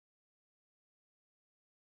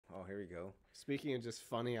Oh, here we go. Speaking of just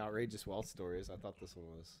funny, outrageous wealth stories, I thought this one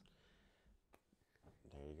was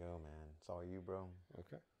There you go, man. It's all you, bro.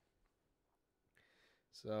 okay.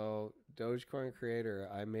 So, Dogecoin creator,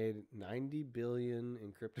 I made 90 billion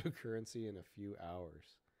in cryptocurrency in a few hours.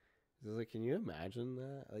 It's like, can you imagine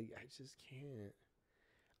that? Like, I just can't.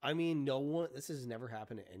 I mean, no one. This has never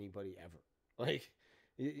happened to anybody ever. Like,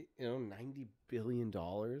 $90 billion.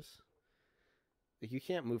 Like, you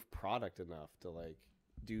can't move product enough to like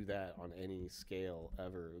do that on any scale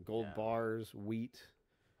ever. Gold bars, wheat,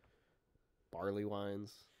 barley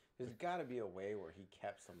wines. There's got to be a way where he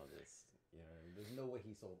kept some of this. You know, there's no way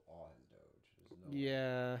he sold all his Doge. There's no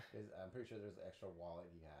Yeah. I'm pretty sure there's an extra wallet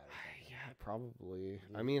he had. Or something. Yeah, probably.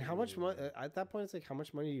 I mean, how much money at that point? It's like, how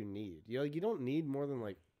much money do you need? You don't need more than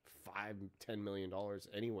like $5-10 million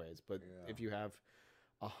anyways. But if you have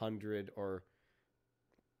 100 or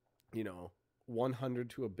 100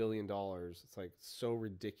 to $1 billion, it's like so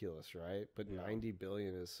ridiculous, right? But 90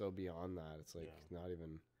 billion is so beyond that. It's like not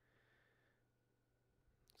even.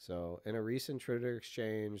 So, in a recent Twitter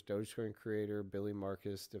exchange, Dogecoin creator Billy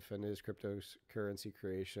Marcus defended his cryptocurrency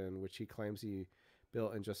creation, which he claims he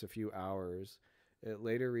built in just a few hours. It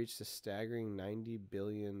later reached a staggering 90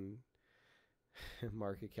 billion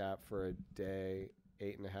market cap for a day.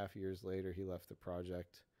 8.5 years later, he left the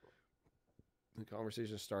project. The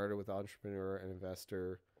conversation started with entrepreneur and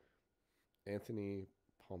investor Anthony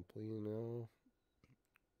Pomplino.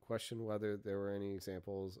 Questioned whether there were any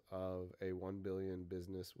examples of a 1 billion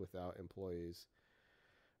business without employees.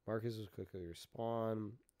 Marcus was quickly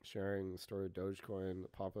respond, sharing the story of Dogecoin, the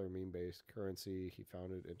popular meme-based currency he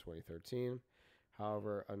founded in 2013.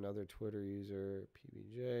 However, another Twitter user,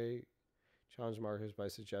 PBJ, challenged Marcus by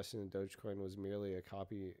suggesting that Dogecoin was merely a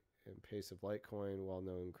copy and paste of Litecoin,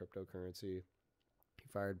 well-known cryptocurrency. He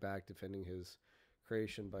fired back, defending his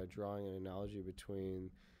creation by drawing an analogy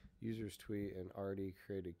between user's tweet and already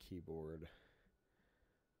created keyboard.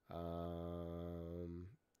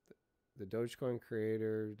 The Dogecoin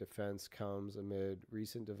creator defense comes amid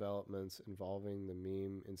recent developments involving the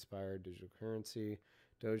meme-inspired digital currency.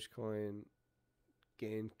 Dogecoin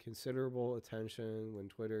gained considerable attention when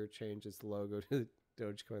Twitter changed its logo to the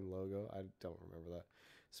Dogecoin logo. I don't remember that.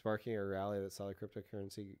 Sparking a rally that saw the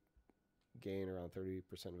cryptocurrency gain around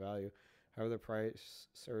 30% value. However, the price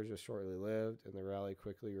surge was shortly lived, and the rally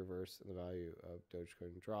quickly reversed, and the value of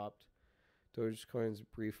Dogecoin dropped. Dogecoin's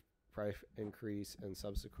brief price increase and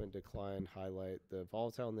subsequent decline highlight the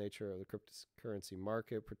volatile nature of the cryptocurrency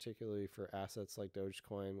market, particularly for assets like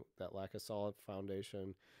Dogecoin that lack a solid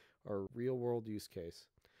foundation or real-world use case.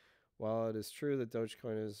 While it is true that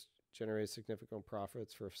Dogecoin has generated significant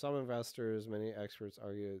profits for some investors, many experts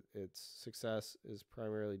argue its success is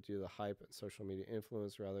primarily due to the hype and social media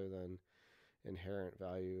influence rather than inherent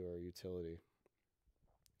value or utility.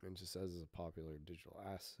 And just says it's a popular digital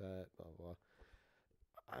asset, blah, blah.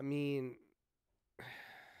 I mean,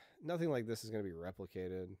 nothing like this is going to be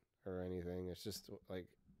replicated or anything. It's just like,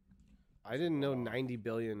 I didn't know 90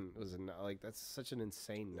 billion was like, that's such an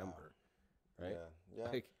insane number, right?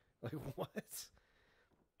 Yeah. Like what?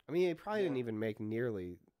 I mean, it probably didn't even make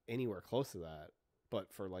nearly anywhere close to that.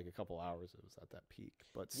 But for like a couple hours, it was at that peak.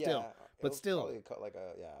 But still, like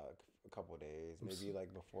a couple of days, maybe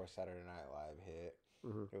like before Saturday Night Live hit.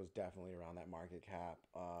 It was definitely around that market cap.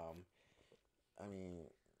 I mean,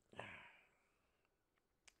 I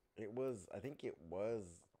think it was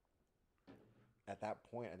at that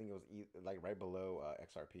point. I think it was like right below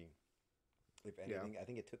XRP. If anything, I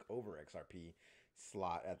think it took over XRP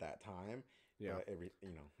slot at that time. Yeah, but it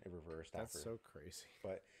reversed. That's after. So crazy.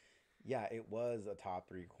 But yeah, it was a top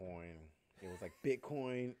 3 coin. It was like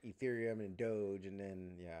Bitcoin, Ethereum, and Doge, and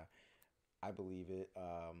then I believe it.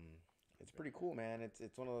 It's pretty cool, man.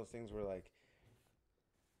 It's one of those things where like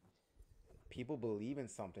people believe in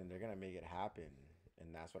something, they're gonna make it happen,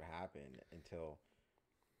 and that's what happened until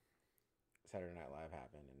Saturday Night Live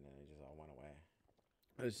happened, and then it just all went away.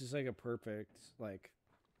 It's just like a perfect like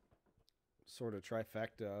sort of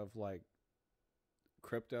trifecta of like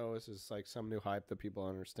crypto is just like some new hype that people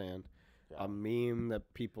understand, a meme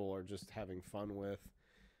that people are just having fun with,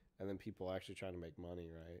 and then people actually trying to make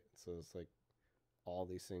money, right? So it's like all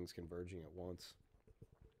these things converging at once.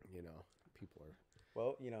 People are.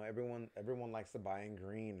 Well, everyone likes to buy in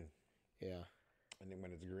green. Yeah. And then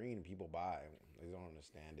when it's green, people buy. They don't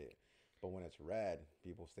understand it. But when it's red,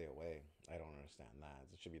 people stay away. I don't understand that.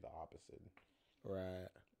 It should be the opposite. Right.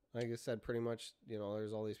 Like I said, pretty much,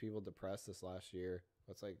 there's all these people depressed this last year.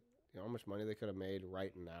 It's like, how much money they could have made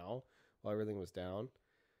right now while everything was down.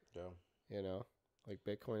 Yeah. like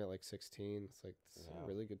Bitcoin at like 16. It's like it's Yeah. a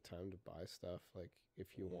really good time to buy stuff. Like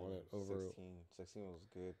if you want it over 16 was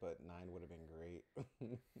good, but 9 would have been great.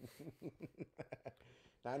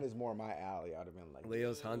 9 is more my alley. I'd have been like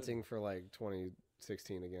Leo's dude. hunting for like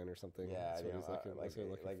 2016 again or something. Yeah, that's what he's looking, like that's what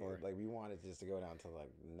he's looking for. like we wanted just to go down to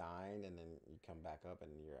like 9, and then you come back up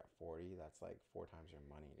and you're at 40. That's like 4 times your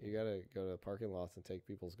money. Dude. You gotta go to the parking lots and take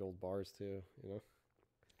people's gold bars too. You know.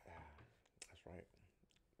 That's right.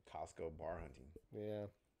 Costco bar hunting. Yeah.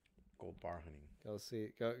 Gold bar hunting. Go see.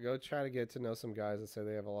 Go try to get to know some guys that say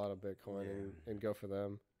they have a lot of Bitcoin and go for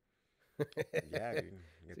them. Yeah, dude.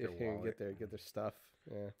 Get their wallet. Get their stuff.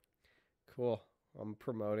 Yeah. Cool. I'm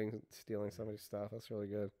promoting stealing somebody's stuff. That's really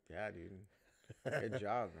good. Yeah, dude. Good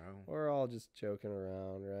job, bro. We're all just joking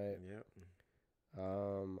around, right? Yep.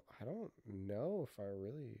 I don't know if I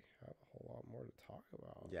really have a whole lot more to talk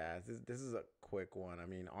about. Yeah, this is a quick one. I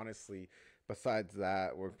mean, honestly, besides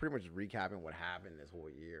that, we're pretty much recapping what happened this whole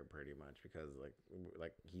year, pretty much, because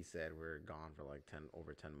like he said, we're gone for like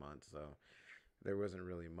over 10 months, so there wasn't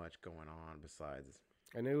really much going on besides.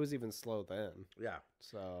 And it was even slow then. Yeah.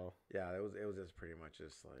 So yeah, it was just pretty much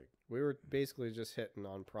just like we were basically just hitting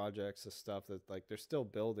on projects of stuff that like they're still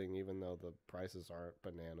building, even though the prices aren't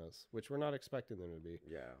bananas, which we're not expecting them to be.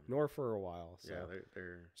 Yeah. Nor for a while. So yeah,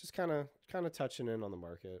 they're just kind of touching in on the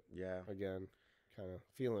market. Yeah. Again, kind of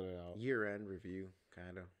feeling it out. Year-end review,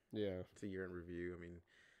 kind of. Yeah. It's a year-end review. I mean,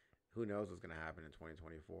 who knows what's going to happen in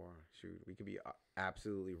 2024? Shoot, we could be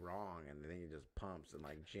absolutely wrong, and then it just pumps in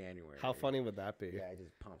like January. How funny would that be? Yeah, it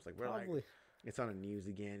just pumps. Like, we're like, it's on the news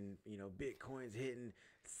again. You know, Bitcoin's hitting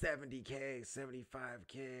 70K,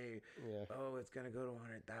 75K. Yeah. Oh, it's going to go to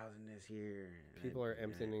 100,000 this year. People are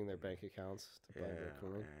emptying their bank accounts to buy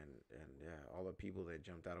Bitcoin. And yeah, all the people that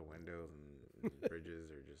jumped out of windows and bridges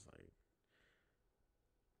are just like,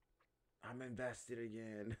 I'm invested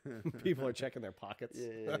again. People are checking their pockets.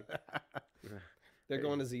 Yeah. They're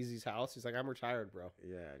going to ZZ's house. He's like, I'm retired, bro.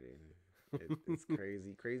 Yeah, dude. It's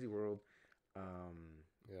crazy. Crazy world.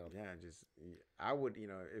 Yeah, just, I would, you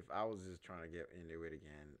know, if I was just trying to get into it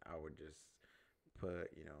again, I would just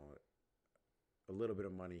put, you know, a little bit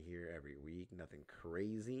of money here every week. Nothing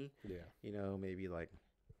crazy. Yeah. You know, maybe like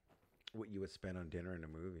what you would spend on dinner and a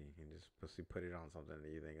movie, and just put it on something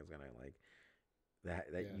that you think is going to like, that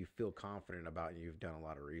you feel confident about and you've done a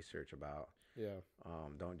lot of research about. Yeah.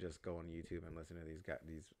 Don't just go on YouTube and listen to these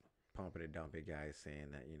pumping and dumping guys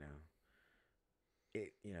saying that,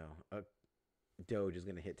 a Doge is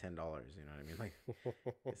going to hit $10. You know what I mean? Like,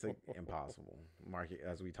 it's like impossible. Market,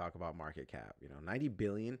 as we talk about market cap, 90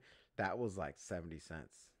 billion, that was like 70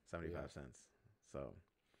 cents, 75 cents. So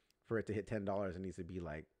for it to hit $10, it needs to be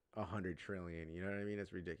like 100 trillion. You know what I mean?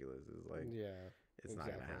 It's ridiculous. It's like, it's not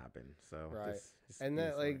going to happen. So, right. And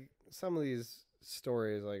that, like, some of these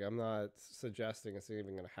stories, like, I'm not suggesting it's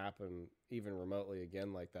even going to happen even remotely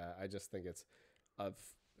again like that. I just think it's a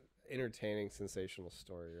entertaining, sensational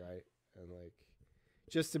story, right? And, like,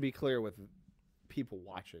 just to be clear with people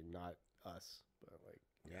watching, not us, but, like,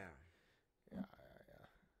 yeah.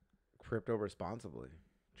 Crypto responsibly,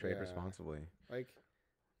 trade responsibly. Like,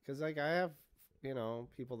 because, like, I have,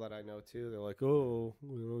 people that I know too. They're like, oh,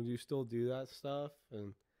 do you still do that stuff?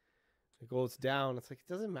 And like, well, it's down. It's like,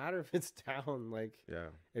 it doesn't matter if it's down. Like,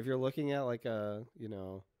 if you're looking at like a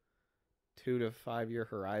 2 to 5 year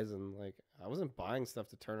horizon, like, I wasn't buying stuff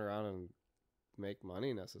to turn around and make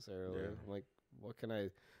money necessarily. Like, what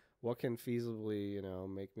can feasibly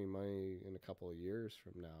make me money in a couple of years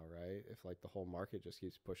from now, right? If like the whole market just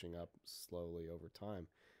keeps pushing up slowly over time.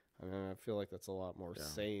 I mean, I feel like that's a lot more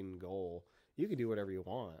sane goal. You can do whatever you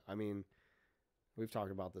want. I mean, we've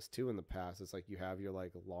talked about this too in the past. It's like you have your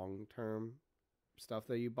like long-term stuff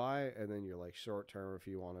that you buy, and then your like short-term if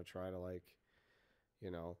you want to try to like,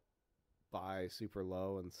 buy super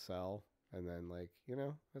low and sell. And then like,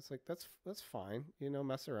 it's like, that's fine.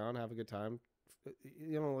 Mess around, have a good time.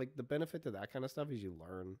 Like the benefit to that kind of stuff is you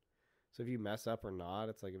learn. So if you mess up or not,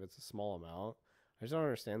 it's like if it's a small amount. I just don't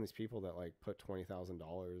understand these people that like put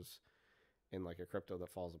 $20,000 in like a crypto that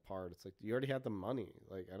falls apart. It's like, you already had the money.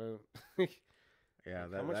 Like, I don't.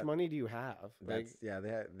 How much money do you have? Like,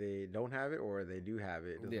 they don't have it or they do have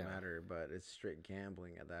it. It doesn't matter. But it's straight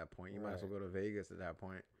gambling at that point. You might as well go to Vegas at that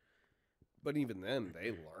point. But even then, they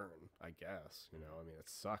learn. I guess. I mean, it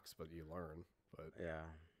sucks, but you learn. But yeah.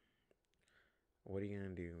 What are you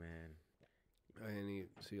gonna do, man?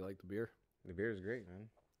 So you like the beer? The beer is great, man.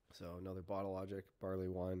 So another Bottle Logic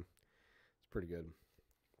Barleywine. It's pretty good.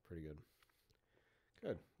 Pretty good.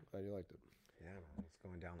 Good. Glad you liked it. Yeah, man. It's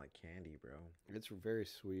going down like candy, bro. It's very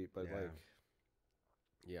sweet, but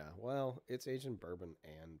well, it's aged in bourbon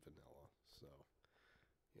and vanilla. So,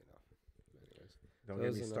 anyways. Don't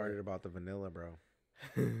get me started about the vanilla, bro.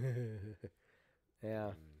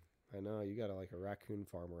 Yeah, I know. You got like a raccoon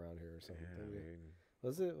farm around here or something. Yeah,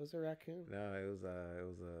 was it a raccoon? No, it was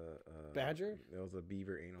a badger. It was a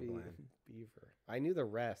beaver anal gland. Beaver. I knew the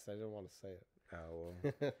rest. I didn't want to say it. Oh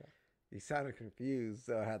well. You sounded confused,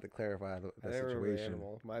 so I had to clarify the situation.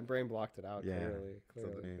 My brain blocked it out. Yeah,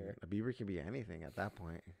 clearly. A beaver can be anything at that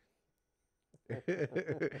point.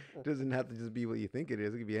 It doesn't have to just be what you think it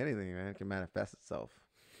is. It can be anything, man. It can manifest itself.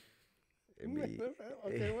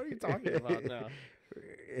 Okay, what are you talking about now?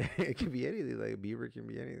 It can be anything. Like a beaver can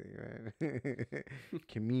be anything, right?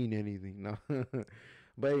 Can mean anything. No.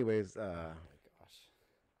 But anyways, oh my gosh.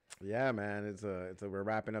 Yeah, man. It's we're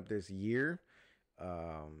wrapping up this year.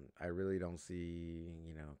 I really don't see,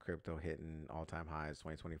 crypto hitting all-time highs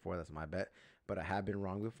 2024. That's my bet. But I have been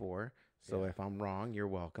wrong before. So if I'm wrong, you're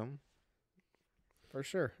welcome. For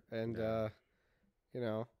sure. And,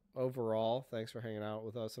 overall, thanks for hanging out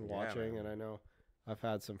with us and watching. And I know I've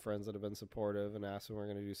had some friends that have been supportive and asked when we're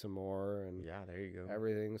going to do some more. And there you go.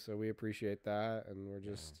 Everything. So we appreciate that. And we're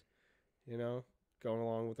just, going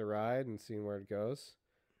along with the ride and seeing where it goes.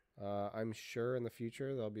 I'm sure in the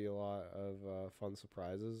future there'll be a lot of fun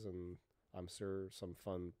surprises, and I'm sure some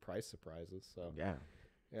fun price surprises. So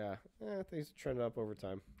things trend up over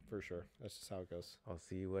time for sure. That's just how it goes. I'll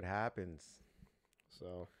see what happens.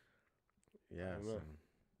 So so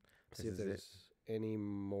see if there's any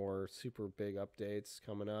more super big updates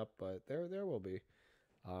coming up, but there will be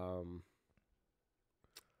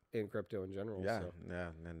in crypto in general.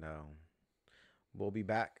 And we'll be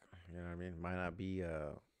back. You know what I mean? Might not be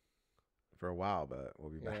for a while, but we'll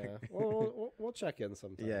be back. We'll check in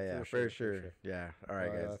sometime. For sure. Yeah. All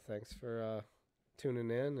right, guys. Thanks for tuning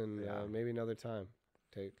in, and maybe another time.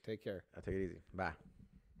 Take care. I'll take it easy. Bye.